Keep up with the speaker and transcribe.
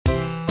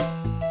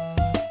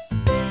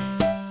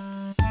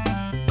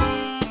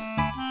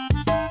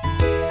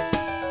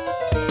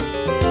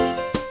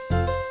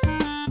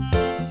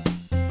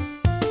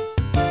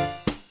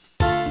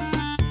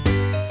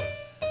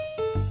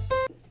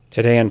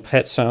Today on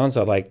Pet Sounds,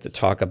 I'd like to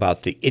talk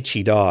about the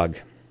itchy dog.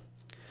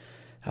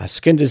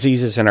 Skin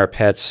diseases in our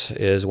pets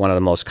is one of the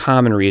most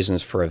common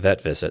reasons for a vet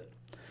visit.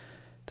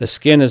 The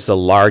skin is the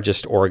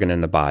largest organ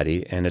in the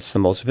body, and it's the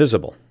most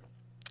visible.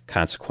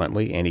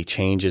 Consequently, any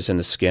changes in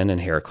the skin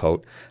and hair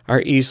coat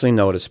are easily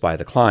noticed by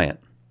the client.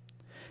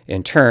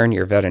 In turn,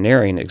 your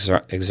veterinarian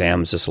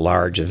examines this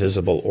large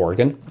visible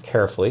organ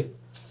carefully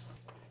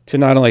to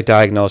not only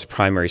diagnose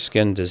primary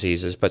skin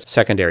diseases, but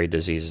secondary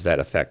diseases that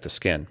affect the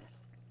skin.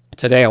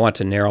 Today, I want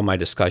to narrow my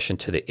discussion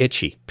to the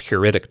itchy,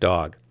 pruritic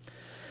dog.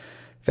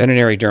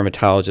 Veterinary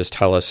dermatologists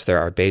tell us there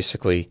are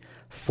basically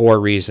 4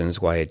 reasons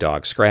why a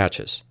dog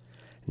scratches.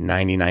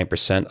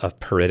 99% of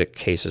pruritic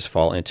cases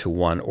fall into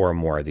one or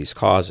more of these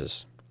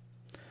causes.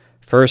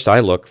 First, I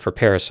look for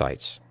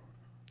parasites.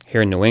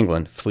 Here in New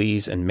England,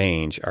 fleas and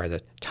mange are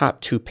the top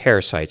 2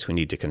 parasites we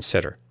need to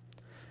consider.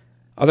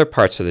 Other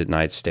parts of the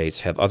United States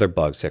have other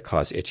bugs that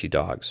cause itchy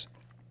dogs.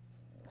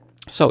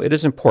 So it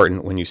is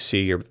important when you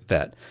see your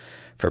vet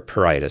for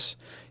pruritus,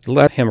 you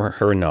let him or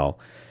her know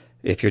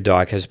if your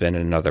dog has been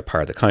in another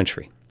part of the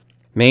country.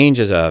 Mange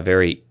is a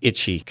very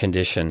itchy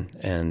condition,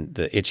 and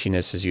the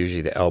itchiness is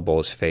usually the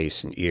elbows,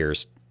 face, and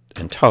ears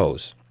and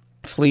toes.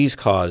 Fleas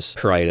cause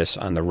pruritus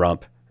on the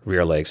rump,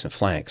 rear legs, and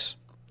flanks.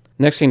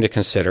 Next thing to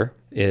consider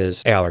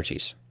is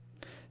allergies.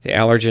 The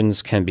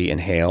allergens can be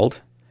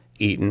inhaled,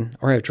 eaten,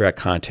 or have direct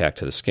contact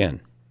to the skin.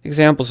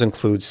 Examples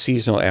include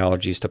seasonal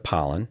allergies to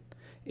pollen,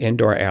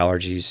 indoor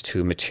allergies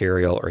to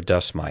material or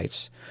dust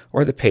mites,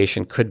 or the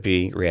patient could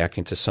be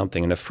reacting to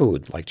something in the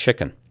food, like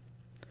chicken.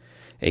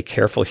 A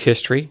careful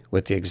history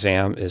with the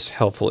exam is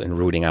helpful in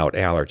rooting out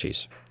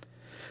allergies.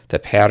 The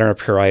pattern of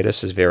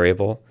pruritus is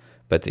variable,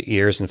 but the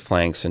ears and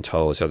flanks and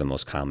toes are the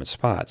most common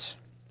spots.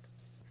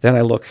 Then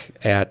I look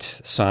at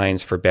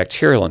signs for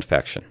bacterial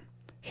infection.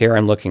 Here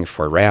I'm looking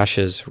for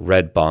rashes,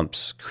 red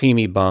bumps,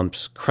 creamy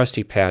bumps,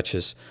 crusty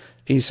patches.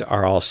 These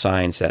are all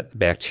signs that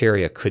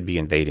bacteria could be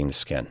invading the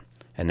skin,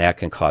 and that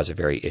can cause a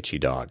very itchy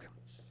dog.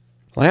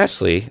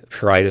 Lastly,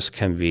 pruritus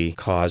can be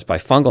caused by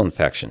fungal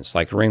infections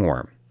like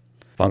ringworm.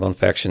 Fungal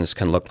infections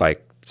can look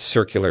like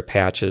circular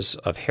patches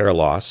of hair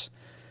loss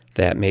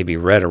that may be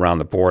red around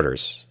the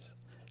borders,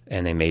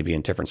 and they may be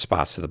in different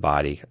spots of the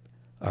body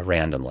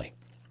randomly.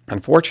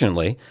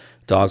 Unfortunately,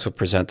 dogs will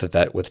present the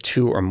vet with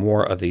 2 or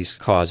more of these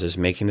causes,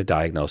 making the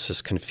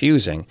diagnosis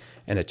confusing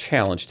and a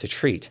challenge to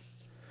treat.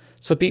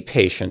 So be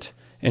patient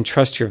and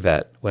trust your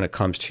vet when it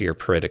comes to your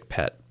pruritic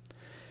pet.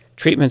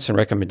 Treatments and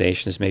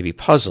recommendations may be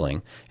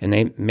puzzling, and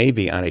they may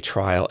be on a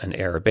trial and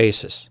error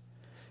basis.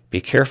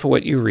 Be careful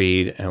what you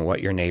read and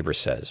what your neighbor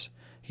says.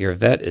 Your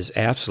vet is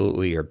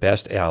absolutely your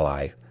best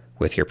ally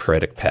with your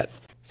pruritic pet.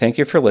 Thank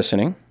you for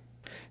listening.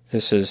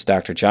 This is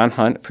Dr. John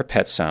Hunt for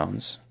Pet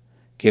Sounds,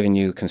 giving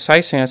you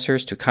concise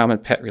answers to common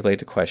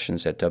pet-related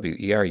questions at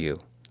WERU.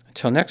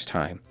 Until next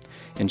time,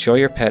 enjoy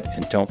your pet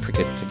and don't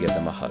forget to give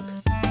them a hug.